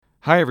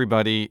Hi,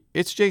 everybody.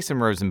 It's Jason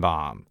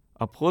Rosenbaum,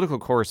 a political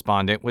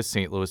correspondent with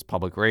St. Louis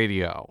Public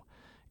Radio.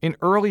 In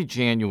early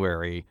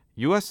January,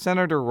 U.S.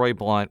 Senator Roy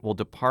Blunt will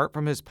depart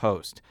from his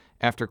post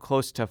after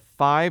close to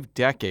 5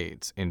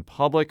 decades in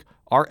public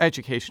or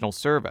educational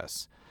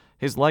service.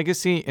 His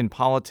legacy in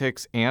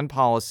politics and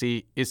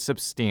policy is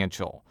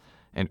substantial.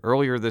 And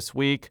earlier this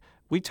week,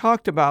 we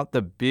talked about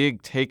the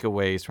big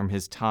takeaways from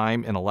his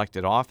time in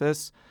elected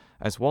office,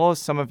 as well as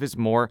some of his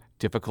more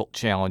difficult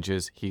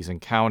challenges he's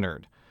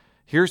encountered.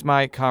 Here's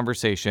my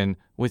conversation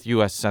with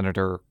U.S.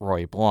 Senator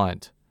Roy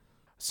Blunt.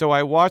 So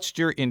I watched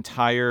your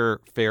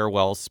entire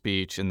farewell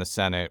speech in the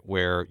Senate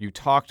where you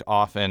talked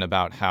often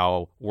about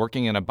how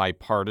working in a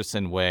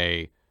bipartisan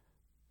way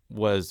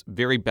was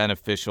very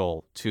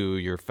beneficial to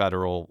your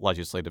federal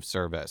legislative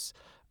service.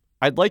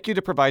 I'd like you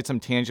to provide some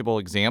tangible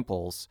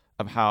examples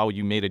of how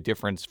you made a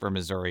difference for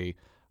Missouri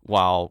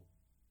while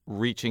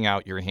reaching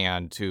out your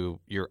hand to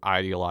your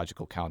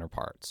ideological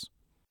counterparts.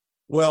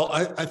 Well,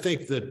 I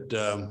think that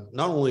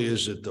not only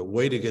is it the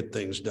way to get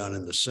things done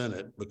in the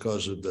Senate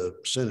because of the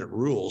Senate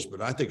rules,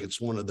 but I think it's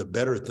one of the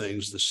better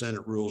things the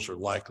Senate rules are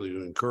likely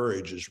to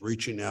encourage is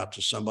reaching out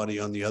to somebody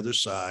on the other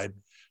side.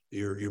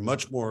 You're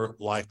much more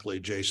likely,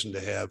 Jason, to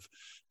have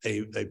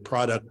a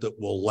product that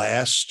will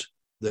last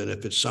than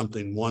if it's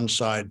something one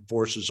side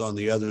forces on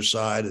the other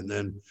side, and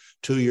then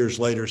 2 years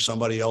later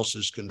somebody else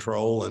is in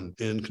control,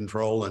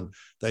 and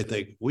they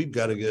think we've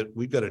got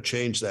to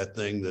change that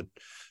thing that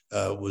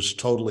was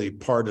totally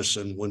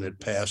partisan when it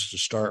passed to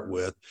start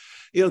with.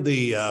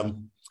 The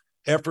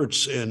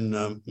efforts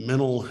in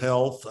mental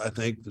health, I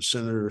think that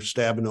Senator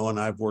Stabenow and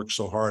I've worked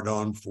so hard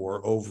on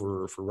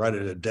for right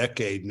at a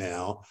decade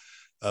now,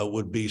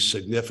 would be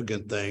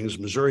significant things.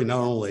 Missouri not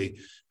only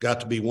got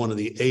to be one of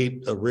the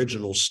 8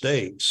 original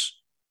states,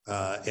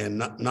 and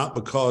not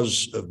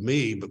because of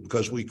me, but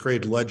because we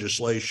created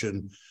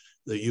legislation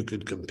that you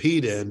could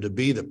compete in to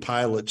be the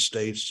pilot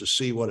states to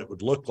see what it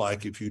would look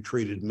like if you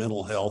treated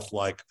mental health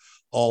like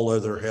all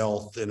other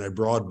health in a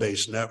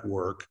broad-based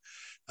network.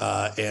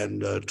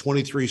 And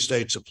 23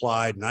 states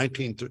applied,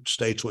 19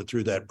 states went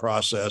through that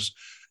process.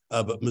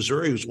 But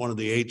Missouri was one of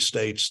the 8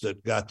 states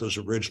that got those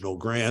original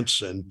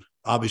grants. And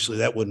obviously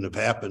that wouldn't have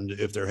happened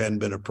if there hadn't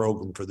been a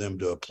program for them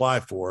to apply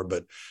for,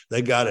 but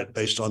they got it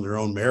based on their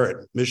own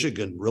merit.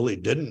 Michigan really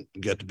didn't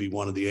get to be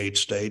one of the 8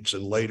 states.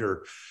 And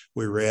later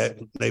we were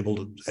able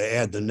to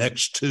add the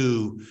next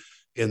 2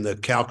 in the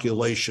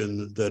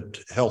calculation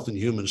that Health and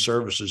Human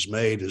Services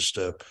made as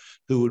to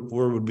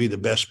where would be the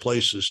best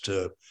places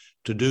to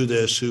do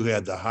this, who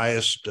had the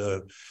highest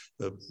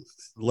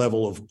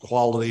level of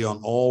quality on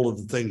all of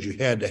the things you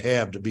had to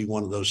have to be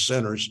one of those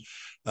centers.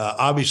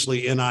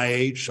 Obviously, our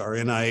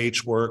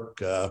NIH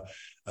work,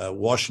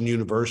 Washington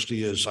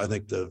University is, I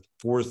think, the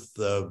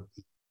 4th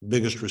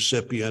biggest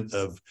recipient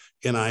of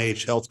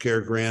NIH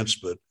healthcare grants,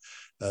 but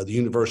the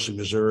University of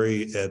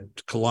Missouri at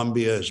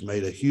Columbia has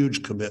made a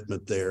huge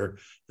commitment there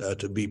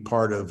to be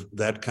part of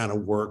that kind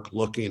of work,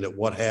 looking at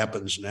what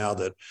happens now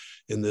that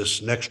in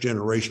this next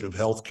generation of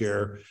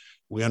healthcare,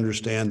 we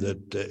understand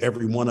that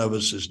every one of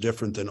us is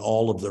different than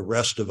all of the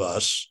rest of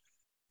us.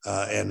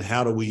 And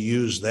how do we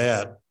use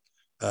that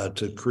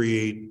to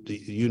create the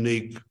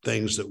unique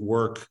things that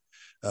work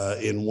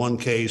in one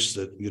case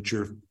that get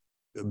your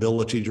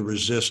ability to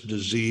resist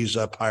disease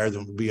up higher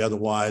than it would be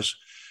otherwise.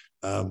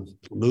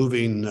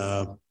 Moving,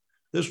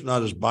 this was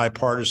not as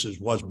bipartisan as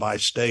it was by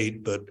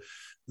state, but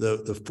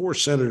the 4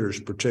 senators,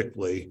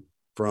 particularly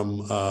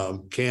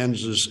from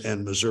Kansas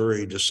and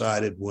Missouri,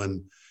 decided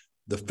when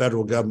the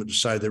federal government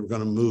decided they were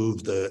going to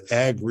move the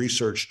ag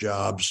research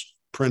jobs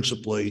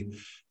principally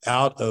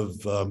out of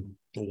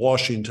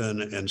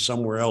Washington and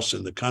somewhere else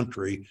in the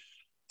country.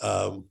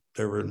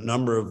 There were a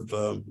number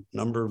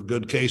of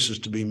good cases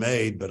to be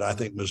made, but I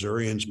think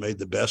Missourians made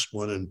the best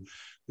one. And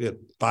we had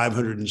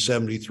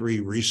 573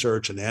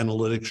 research and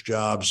analytics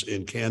jobs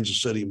in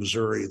Kansas City,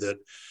 Missouri, that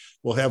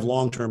will have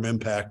long-term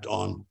impact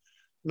on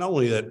not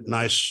only that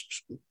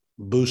nice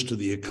boost to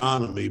the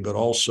economy, but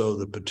also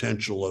the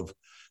potential of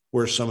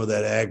where some of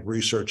that ag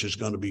research is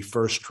going to be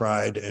first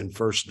tried and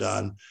first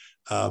done.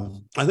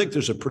 I think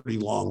there's a pretty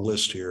long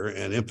list here,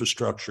 and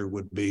infrastructure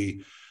would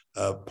be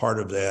part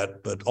of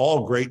that, but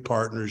all great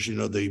partners.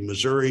 The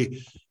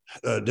Missouri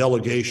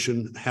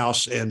delegation,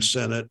 House and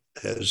Senate,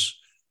 has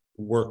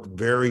worked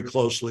very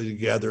closely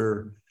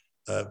together,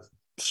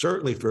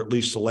 certainly for at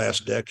least the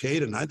last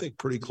decade, and I think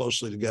pretty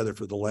closely together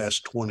for the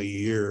last 20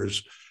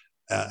 years.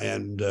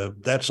 And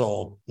that's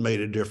all made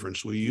a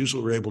difference. We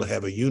usually were able to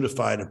have a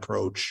unified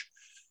approach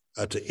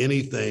to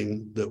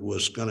anything that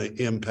was going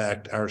to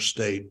impact our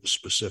state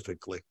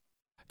specifically.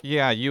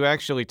 Yeah, you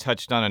actually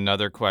touched on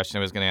another question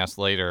I was going to ask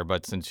later,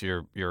 but since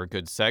you're a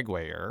good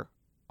seguer,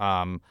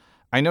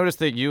 I noticed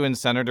that you and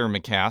Senator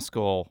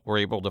McCaskill were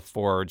able to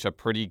forge a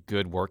pretty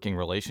good working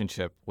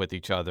relationship with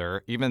each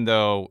other, even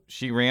though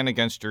she ran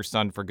against your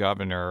son for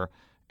governor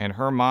and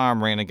her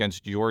mom ran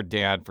against your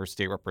dad for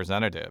state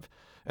representative.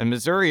 And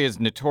Missouri is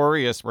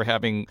notorious for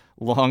having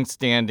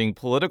long-standing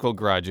political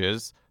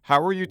grudges. How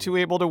were you two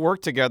able to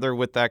work together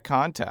with that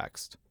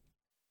context?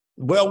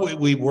 Well,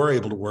 we were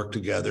able to work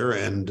together,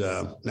 and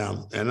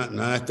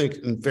and I think,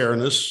 in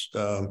fairness,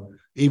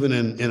 even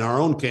in our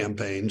own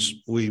campaigns,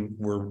 we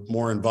were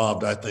more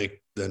involved, I think,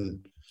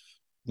 than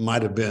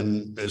might have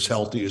been as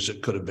healthy as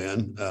it could have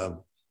been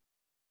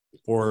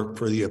for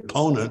the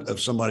opponent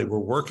of somebody we're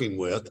working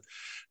with.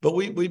 But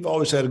we've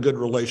always had a good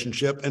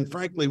relationship, and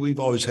frankly, we've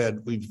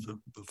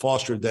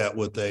fostered that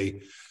with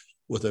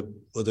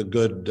a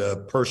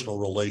good personal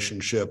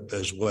relationship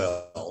as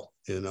well.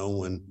 You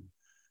know,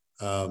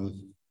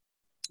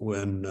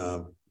 when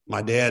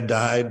my dad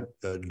died,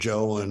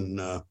 Joe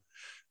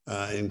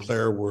and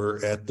Claire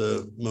were at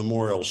the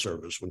memorial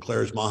service. When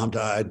Claire's mom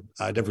died,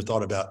 I never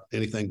thought about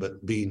anything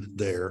but being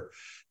there.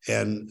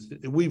 And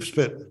we've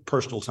spent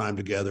personal time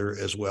together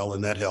as well,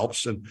 and that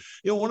helps. And,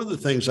 you know, one of the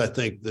things I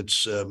think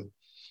that's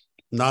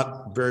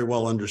not very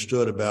well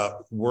understood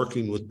about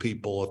working with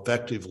people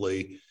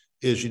effectively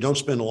is you don't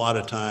spend a lot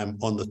of time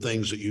on the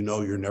things that you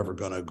know you're never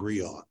going to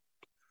agree on.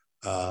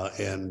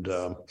 And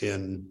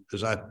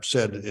as I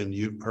said, and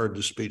you heard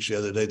the speech the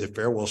other day, the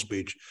farewell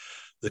speech,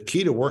 the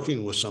key to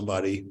working with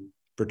somebody,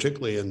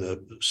 particularly in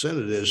the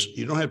Senate, is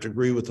you don't have to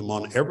agree with them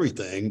on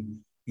everything.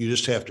 You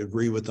just have to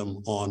agree with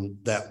them on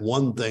that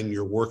one thing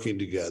you're working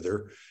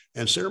together.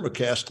 And Senator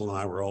McCaskill and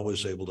I were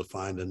always able to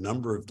find a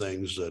number of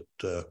things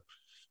that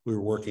we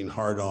were working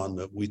hard on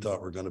that we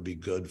thought were going to be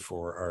good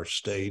for our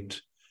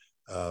state.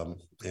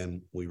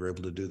 And we were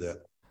able to do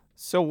that.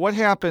 So what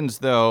happens,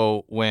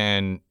 though,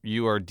 when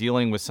you are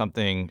dealing with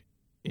something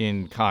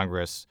in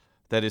Congress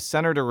that is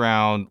centered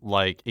around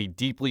like a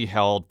deeply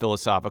held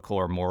philosophical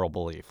or moral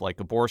belief, like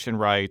abortion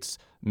rights,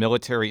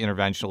 military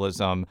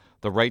interventionism,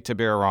 the right to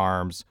bear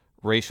arms,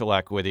 racial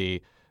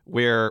equity,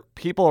 where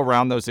people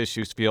around those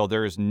issues feel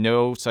there is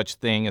no such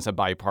thing as a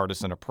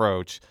bipartisan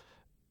approach?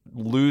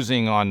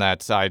 Losing on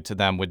that side to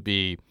them would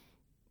be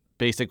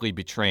basically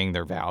betraying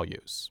their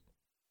values.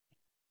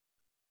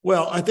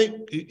 Well, I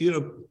think, you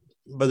know,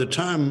 by the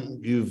time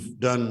you've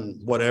done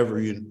whatever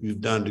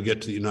you've done to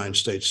get to the United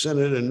States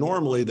Senate, and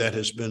normally that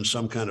has been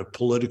some kind of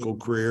political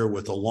career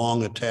with a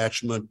long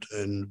attachment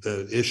and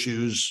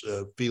issues,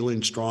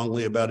 feeling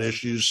strongly about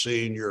issues,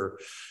 seeing your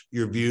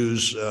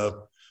views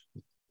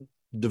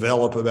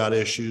develop about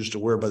issues to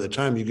where by the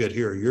time you get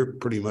here, you're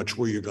pretty much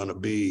where you're going to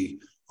be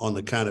on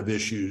the kind of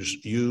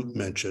issues you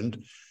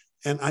mentioned.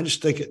 And I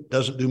just think it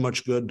doesn't do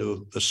much good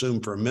to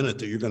assume for a minute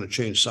that you're going to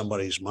change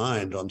somebody's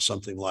mind on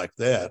something like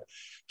that.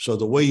 So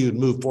the way you'd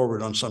move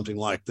forward on something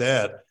like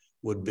that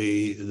would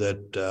be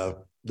that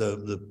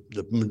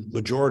the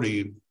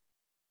majority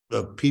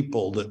of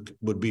people that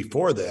would be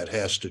for that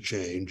has to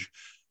change.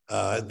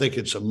 I think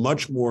it's a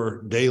much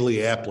more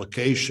daily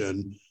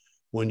application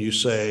when you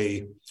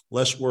say,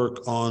 let's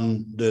work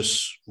on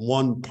this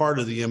one part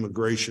of the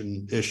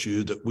immigration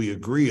issue that we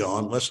agree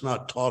on. Let's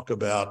not talk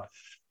about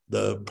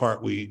the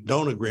part we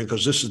don't agree on,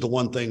 because this is the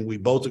one thing we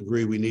both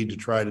agree we need to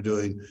try to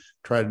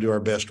do our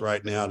best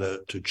right now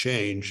to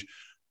change.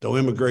 Though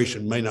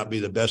immigration may not be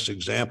the best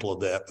example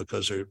of that,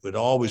 because it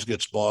always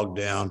gets bogged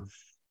down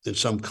in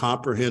some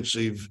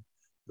comprehensive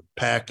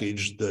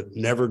package that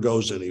never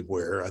goes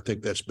anywhere. I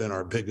think that's been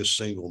our biggest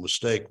single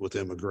mistake with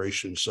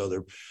immigration. So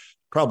they're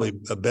probably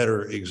a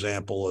better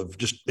example of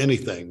just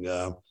anything.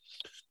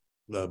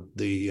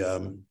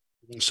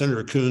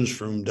 Senator Coons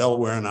from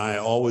Delaware and I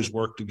always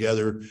work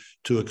together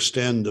to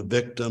extend the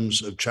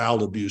Victims of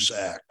Child Abuse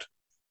Act,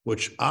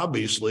 which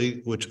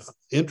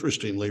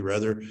interestingly,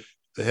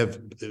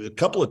 have a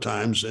couple of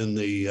times in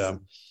the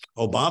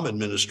Obama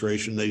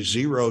administration, they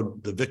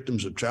zeroed the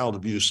Victims of Child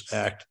Abuse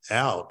Act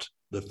out,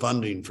 the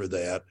funding for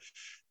that.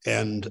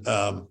 And,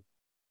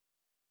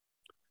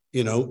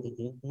 you know,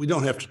 we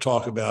don't have to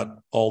talk about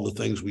all the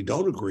things we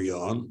don't agree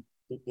on.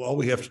 All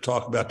we have to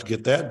talk about to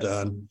get that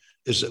done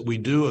is that we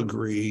do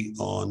agree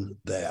on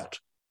that.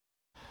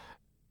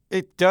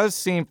 It does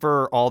seem,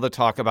 for all the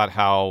talk about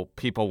how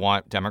people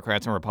want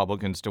Democrats and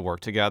Republicans to work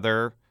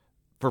together,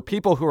 for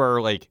people who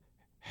are like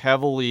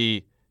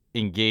heavily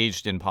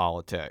engaged in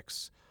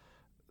politics,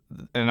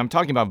 and I'm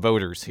talking about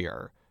voters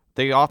here,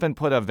 they often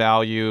put a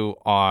value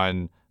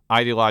on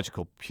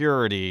ideological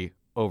purity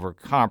over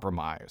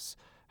compromise.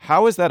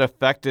 How has that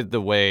affected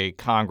the way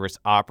Congress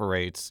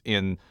operates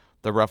in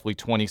the roughly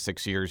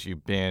 26 years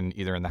you've been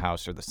either in the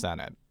House or the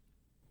Senate?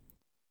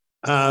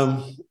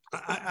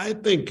 I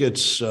think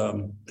it's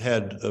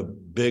had a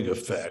big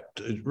effect.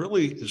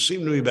 It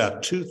seemed to me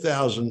about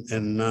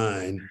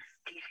 2009.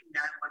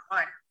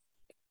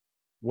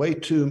 Way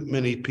too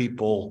many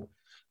people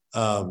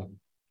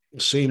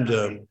seem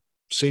to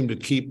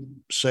keep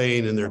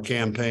saying in their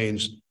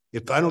campaigns,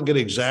 if I don't get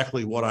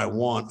exactly what I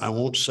want, I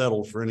won't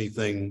settle for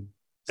anything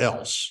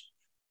else,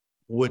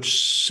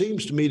 which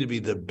seems to me to be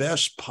the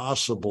best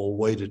possible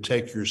way to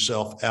take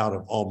yourself out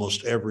of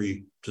almost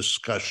every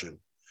discussion.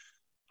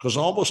 Because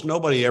almost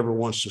nobody ever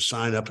wants to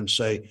sign up and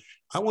say,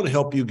 I want to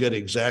help you get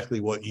exactly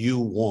what you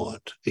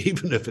want,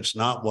 even if it's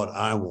not what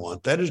I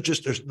want. That is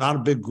just, there's not a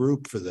big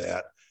group for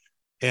that.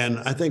 And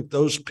I think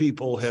those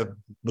people have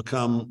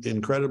become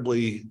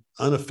incredibly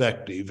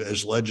ineffective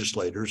as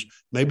legislators.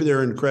 Maybe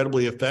they're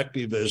incredibly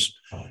effective as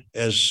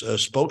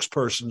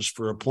spokespersons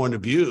for a point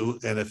of view.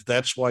 And if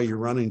that's why you're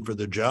running for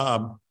the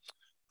job,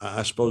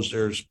 I suppose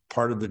there's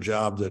part of the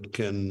job that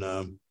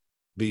can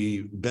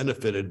be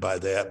benefited by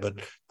that. But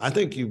I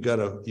think you've got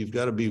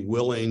to be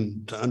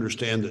willing to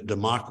understand that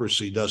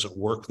democracy doesn't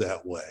work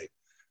that way.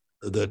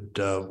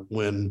 That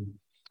when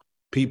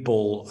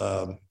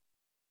people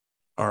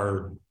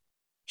are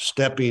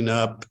stepping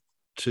up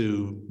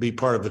to be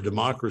part of a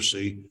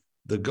democracy,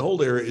 the goal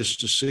there is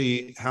to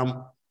see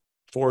how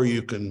far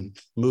you can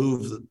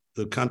move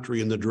the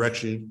country in the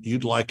direction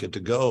you'd like it to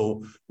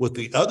go with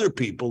the other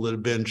people that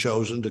have been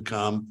chosen to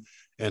come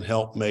and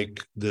help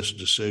make this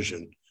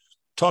decision.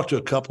 Talked to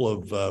a couple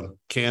of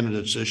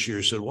candidates this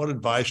year, said, what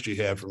advice do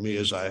you have for me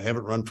as I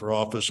haven't run for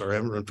office or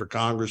haven't run for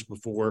Congress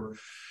before?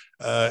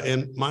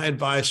 And my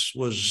advice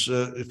was,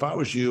 if I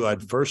was you,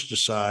 I'd first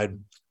decide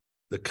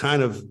the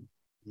kind of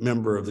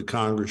member of the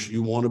Congress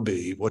you want to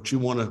be, what you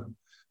want to,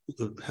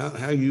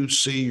 how you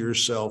see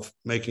yourself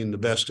making the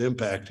best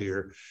impact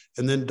here.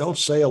 And then don't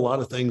say a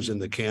lot of things in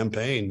the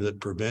campaign that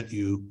prevent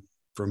you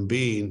from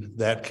being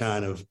that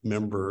kind of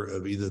member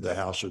of either the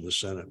House or the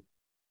Senate.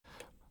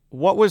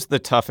 What was the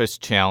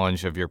toughest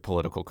challenge of your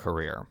political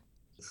career?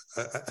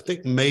 I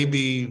think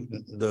maybe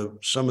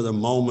some of the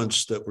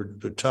moments that were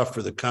tough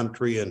for the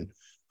country, and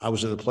I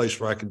was in a place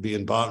where I could be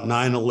involved.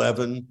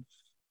 9/11,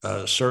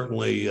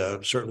 certainly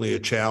a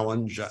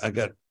challenge. I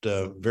got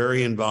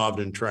very involved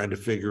in trying to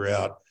figure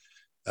out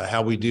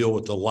how we deal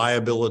with the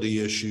liability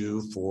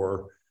issue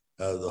for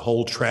the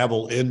whole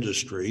travel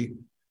industry,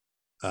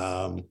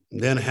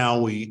 then how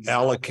we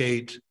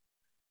allocate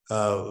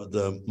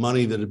the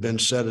money that had been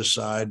set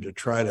aside to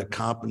try to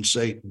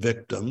compensate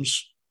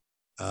victims.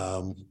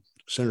 Congressman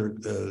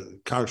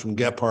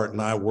Gephardt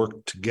and I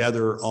worked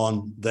together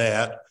on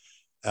that.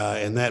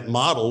 And that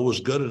model was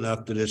good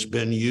enough that it's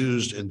been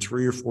used in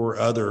 3 or 4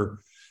 other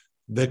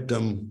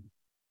victim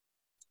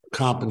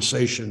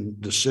compensation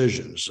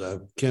decisions.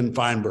 Ken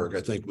Feinberg,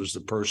 I think, was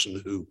the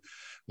person who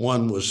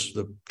was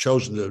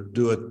chosen to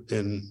do it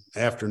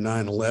after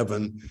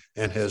 9/11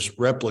 and has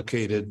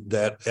replicated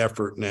that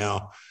effort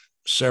now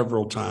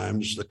several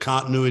times. The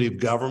continuity of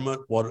government,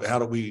 how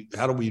do we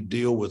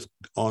deal with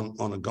on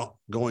a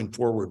going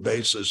forward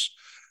basis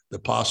the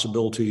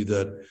possibility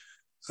that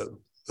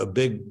a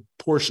big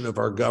portion of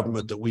our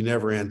government that we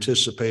never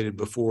anticipated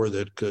before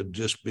that could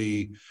just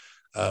be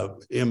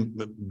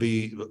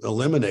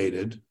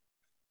eliminated.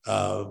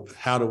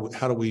 How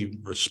do we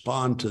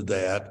respond to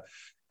that?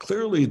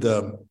 Clearly,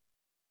 the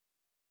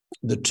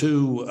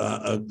 2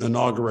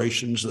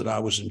 inaugurations that I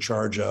was in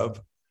charge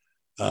of,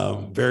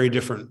 very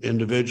different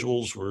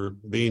individuals were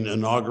being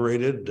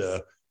inaugurated,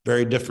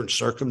 very different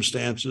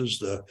circumstances.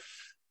 The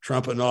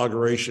Trump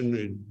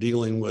inauguration,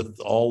 dealing with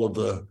all of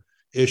the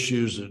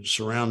issues that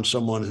surround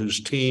someone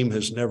whose team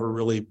has never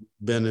really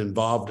been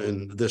involved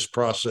in this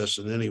process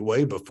in any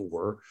way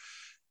before.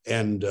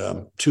 And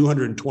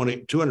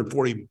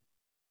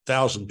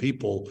 240,000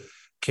 people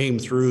came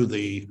through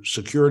the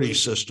security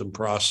system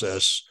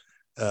process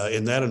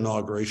in that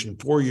inauguration.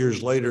 4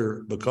 years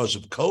later, because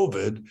of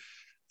COVID,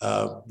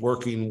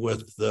 working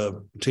with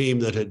the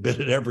team that had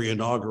been at every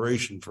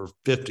inauguration for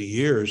 50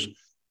 years,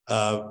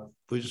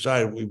 we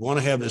decided we want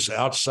to have this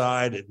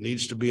outside. It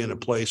needs to be in a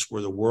place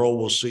where the world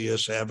will see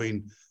us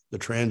having the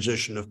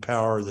transition of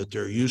power that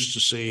they're used to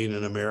seeing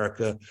in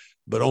America.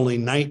 But only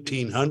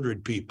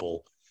 1,900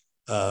 people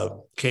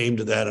came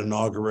to that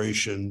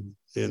inauguration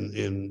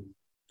in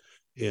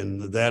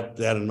that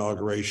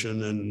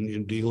inauguration, and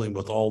in dealing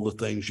with all the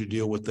things you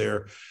deal with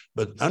there.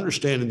 But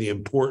understanding the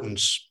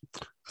importance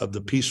of the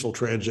peaceful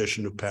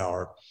transition of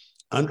power,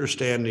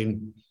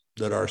 understanding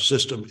that our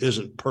system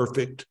isn't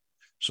perfect.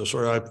 So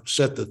sort of I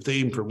set the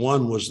theme for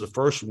one was the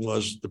first one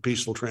was the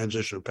peaceful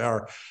transition of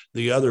power.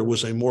 The other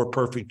was a more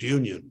perfect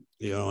union,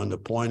 and the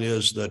point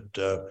is that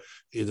the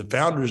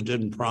founders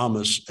didn't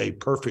promise a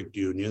perfect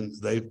union.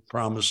 They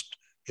promised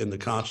in the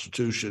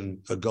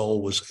Constitution a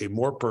goal was a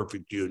more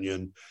perfect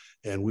union.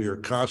 And we are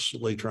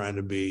constantly trying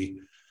to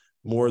be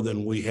more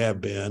than we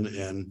have been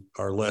and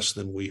are less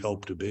than we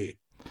hope to be.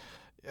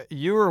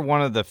 You are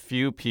one of the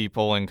few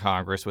people in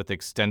Congress with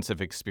extensive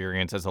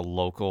experience as a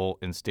local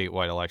and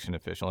statewide election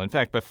official. In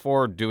fact,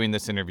 before doing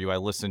this interview, I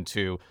listened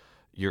to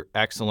your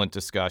excellent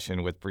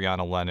discussion with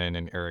Breonna Lennon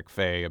and Eric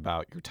Fay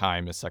about your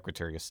time as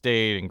Secretary of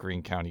State and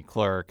Greene County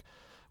Clerk,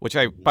 which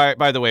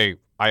by the way,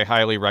 I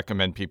highly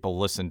recommend people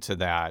listen to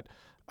that.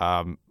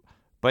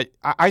 But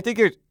I think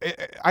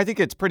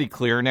it's pretty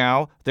clear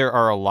now there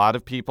are a lot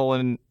of people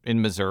in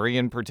Missouri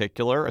in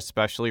particular,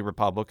 especially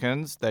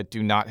Republicans, that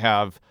do not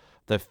have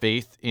the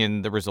faith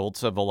in the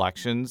results of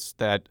elections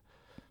that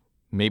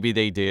maybe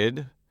they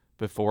did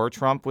before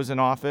Trump was in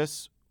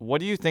office. What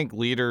do you think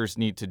leaders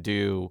need to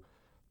do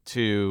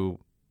to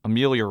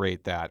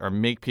ameliorate that or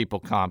make people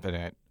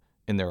confident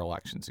in their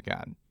elections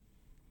again?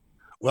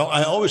 Well,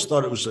 I always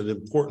thought it was an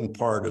important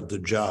part of the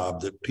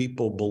job that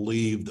people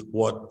believed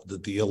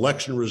that the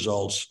election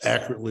results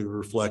accurately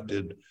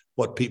reflected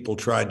what people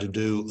tried to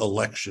do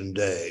election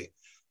day.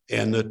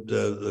 And that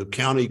the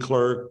county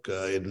clerk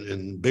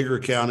in bigger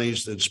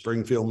counties than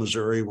Springfield,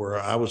 Missouri, where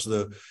I was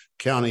the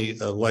county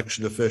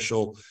election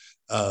official,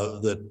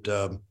 that's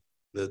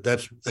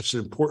an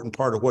important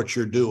part of what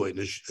you're doing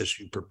as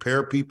you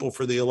prepare people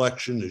for the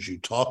election, as you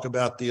talk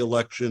about the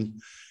election,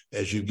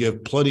 as you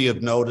give plenty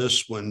of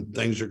notice when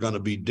things are going to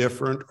be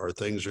different or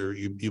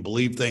you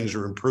believe things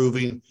are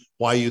improving,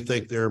 why you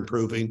think they're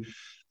improving.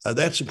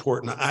 That's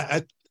important.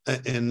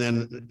 And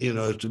then,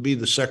 to be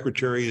the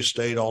Secretary of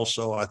State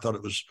also, I thought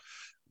it was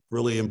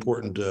really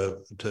important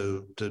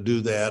to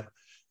do that.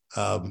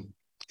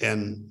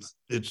 And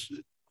it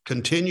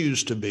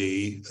continues to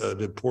be an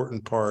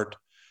important part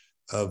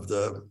of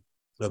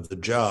the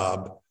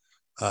job.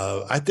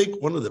 I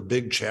think one of the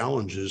big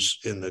challenges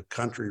in the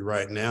country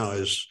right now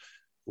is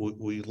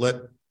we let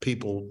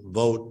people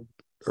vote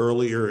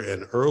earlier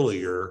and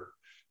earlier,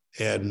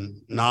 and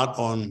not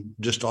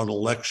just on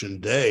election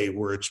day,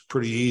 where it's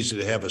pretty easy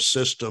to have a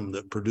system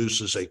that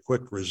produces a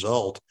quick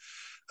result.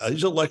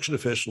 These election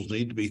officials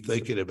need to be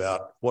thinking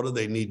about what do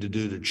they need to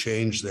do to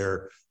change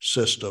their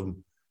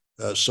system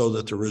so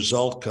that the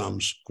result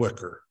comes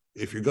quicker.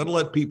 If you're going to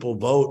let people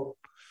vote,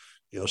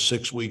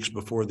 6 weeks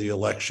before the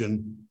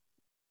election,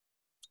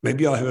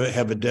 maybe I'll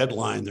have a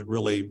deadline that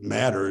really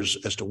matters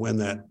as to when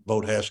that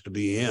vote has to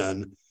be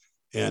in.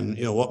 And,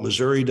 what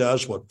Missouri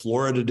does, what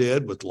Florida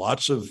did with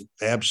lots of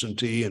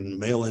absentee and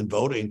mail-in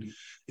voting,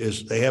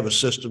 is they have a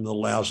system that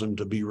allows them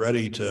to be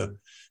ready to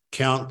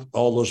count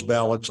all those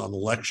ballots on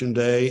election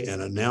day and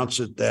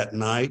announce it that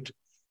night.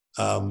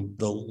 The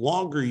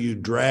longer you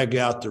drag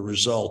out the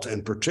result,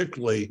 and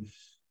particularly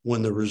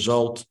when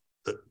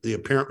the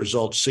apparent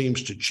result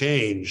seems to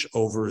change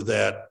over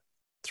that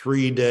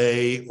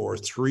 3-day or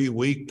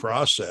 3-week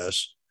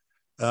process,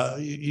 all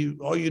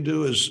you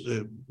do is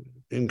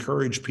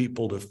encourage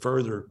people to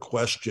further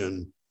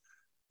question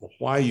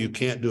why you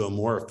can't do a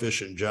more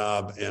efficient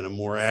job and a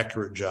more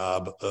accurate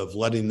job of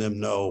letting them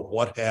know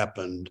what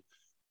happened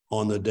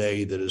on the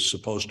day that is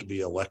supposed to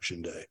be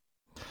election day.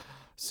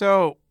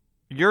 So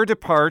your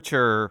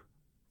departure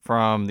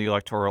from the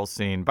electoral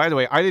scene, by the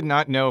way, I did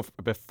not know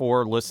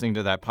before listening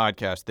to that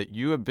podcast that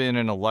you have been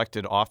in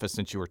elected office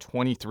since you were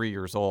 23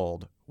 years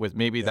old, with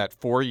maybe that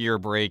 4-year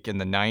break in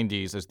the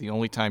 90s as the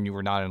only time you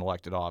were not in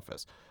elected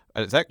office.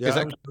 I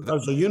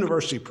was a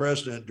university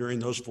president during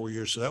those 4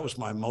 years, so that was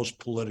my most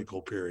political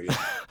period.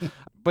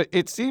 But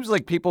it seems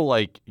like people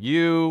like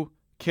you,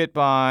 Kit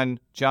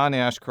Bond, John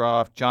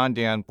Ashcroft, John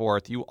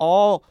Danforth, you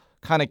all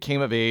kind of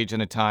came of age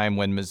in a time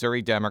when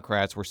Missouri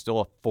Democrats were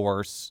still a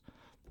force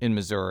in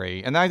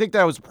Missouri. And I think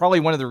that was probably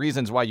one of the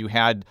reasons why you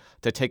had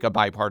to take a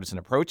bipartisan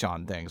approach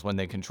on things. When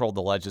they controlled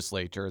the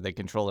legislature, they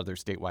controlled other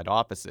statewide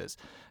offices.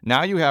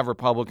 Now you have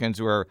Republicans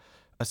who are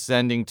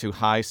ascending to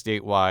high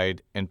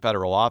statewide and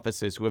federal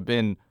offices who have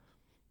been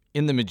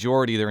in the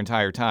majority their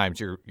entire times.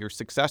 Your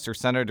successor,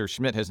 Senator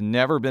Schmidt, has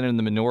never been in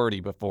the minority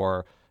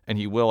before, and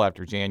he will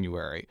after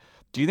January.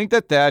 Do you think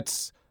that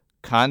that's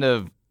kind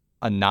of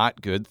a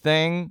not good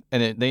thing,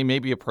 and they may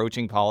be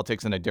approaching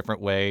politics in a different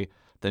way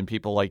than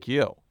people like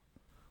you?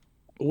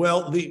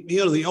 Well,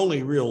 the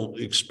only real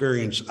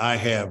experience I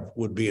have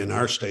would be in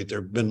our state.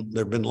 There've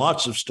been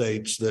lots of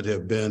states that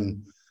have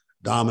been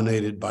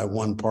dominated by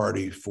one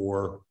party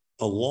for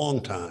a long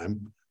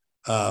time.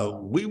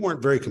 We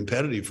weren't very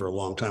competitive for a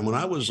long time. When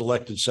I was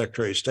elected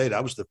Secretary of State,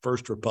 I was the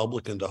first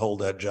Republican to hold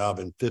that job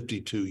in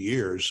 52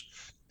 years.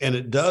 And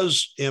it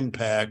does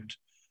impact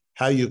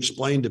how you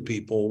explain to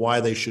people why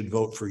they should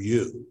vote for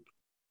you.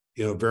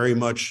 Very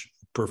much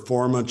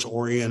performance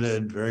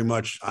oriented, very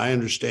much, I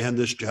understand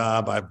this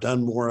job. I've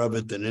done more of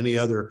it than any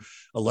other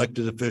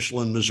elected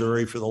official in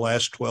Missouri for the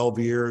last 12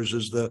 years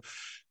as the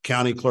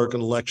county clerk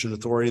and election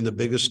authority in the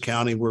biggest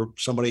county where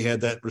somebody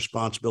had that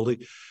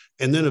responsibility.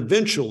 And then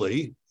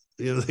eventually,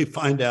 they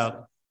find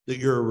out that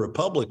you're a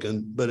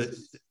Republican, but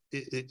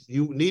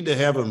you need to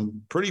have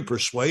them pretty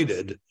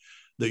persuaded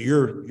that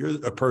you're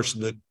a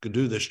person that could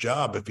do this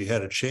job if you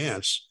had a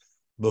chance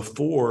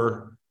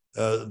before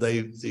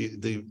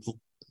the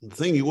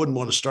thing you wouldn't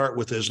want to start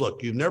with is,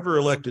 look, you've never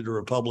elected a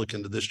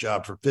Republican to this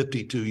job for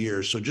 52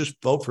 years, so just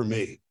vote for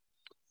me.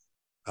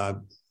 I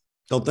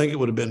don't think it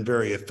would have been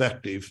very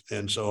effective.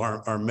 And so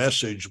our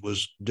message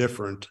was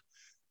different.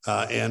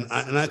 And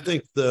I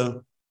think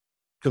the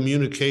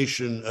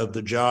communication of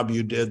the job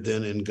you did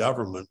then in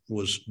government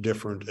was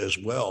different as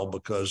well,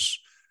 because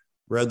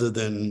rather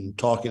than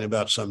talking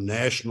about some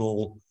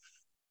national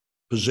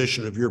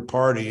position of your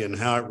party and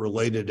how it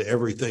related to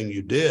everything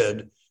you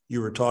did, you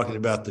were talking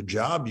about the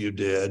job you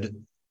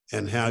did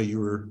and how you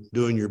were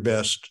doing your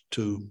best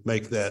to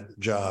make that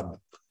job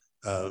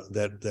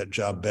that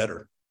job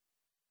better.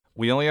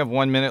 We only have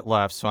 1 minute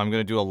left, so I'm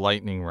going to do a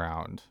lightning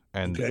round.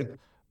 And okay.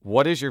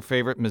 What is your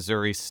favorite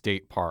Missouri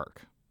state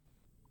park?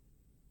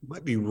 It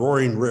might be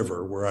Roaring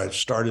River, where I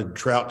started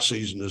trout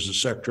season as a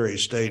Secretary of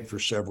State for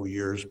several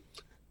years.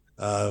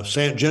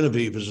 St.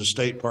 Genevieve is a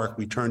state park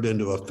we turned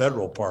into a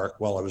federal park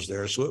while I was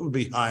there, so it would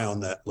be high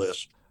on that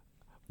list.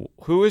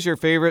 Who is your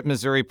favorite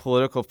Missouri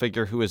political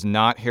figure who is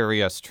not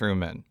Harry S.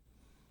 Truman?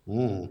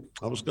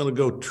 I was going to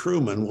go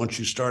Truman once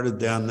you started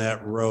down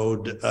that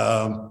road.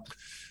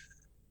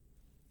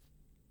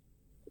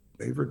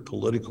 Favorite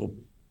political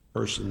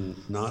person,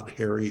 not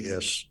Harry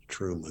S.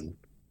 Truman.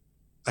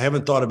 I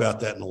haven't thought about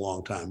that in a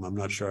long time. I'm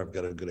not sure I've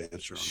got a good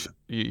answer on that.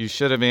 You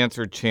should have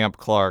answered Champ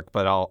Clark,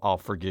 but I'll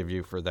forgive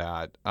you for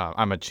that.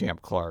 I'm a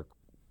Champ Clark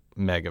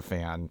mega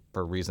fan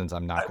for reasons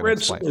I'm not going to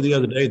explain. I read somewhere the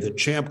other day that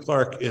Champ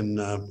Clark in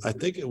I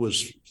think it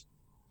was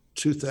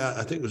 2000.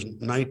 I think it was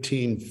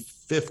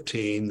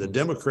 1915. The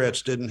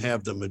Democrats didn't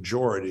have the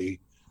majority,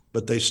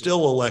 but they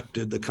still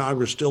elected. The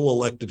Congress still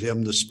elected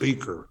him the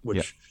speaker,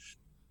 which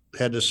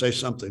had to say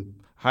something.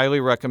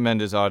 Highly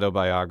recommend his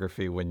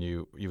autobiography when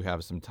you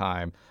have some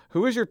time.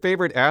 Who is your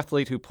favorite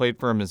athlete who played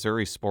for a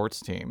Missouri sports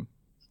team?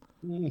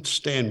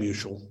 Stan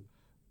Musial.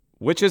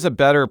 Which is a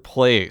better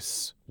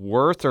place,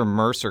 Worth or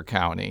Mercer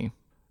County?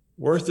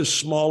 Worth is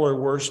smaller.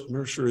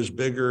 Mercer is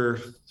bigger.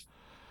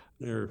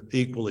 They're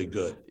equally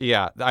good.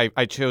 Yeah,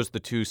 I chose the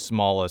two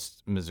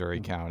smallest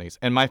Missouri counties.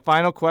 And my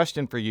final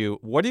question for you,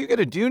 what are you going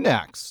to do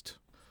next?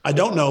 I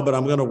don't know, but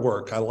I'm going to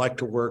work. I like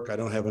to work. I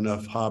don't have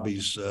enough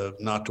hobbies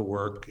not to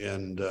work.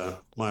 And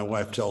my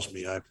wife tells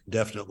me I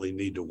definitely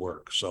need to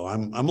work. So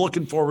I'm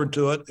looking forward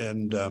to it.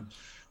 And I'm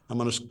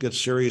going to get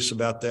serious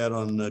about that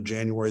on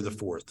January the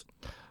 4th.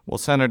 Well,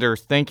 Senator,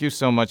 thank you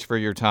so much for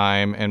your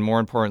time. And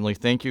more importantly,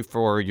 thank you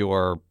for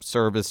your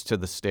service to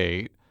the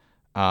state.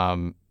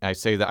 I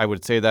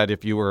would say that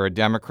if you were a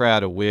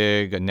Democrat, a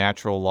Whig, a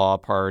natural law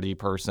party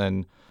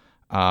person,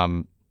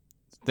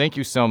 thank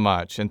you so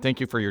much, and thank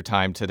you for your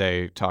time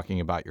today talking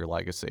about your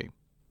legacy.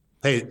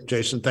 Hey,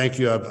 Jason, thank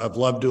you. I've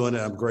loved doing it.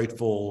 I'm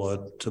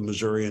grateful to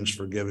Missourians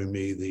for giving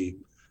me the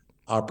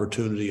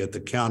opportunity at the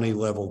county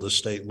level, the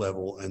state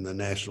level, and the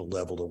national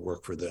level to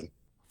work for them.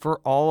 For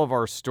all of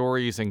our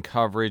stories and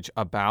coverage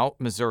about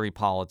Missouri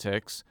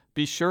politics,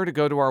 be sure to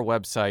go to our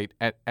website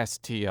at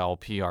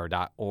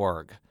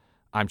stlpr.org.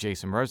 I'm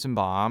Jason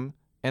Rosenbaum,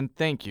 and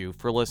thank you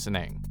for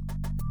listening.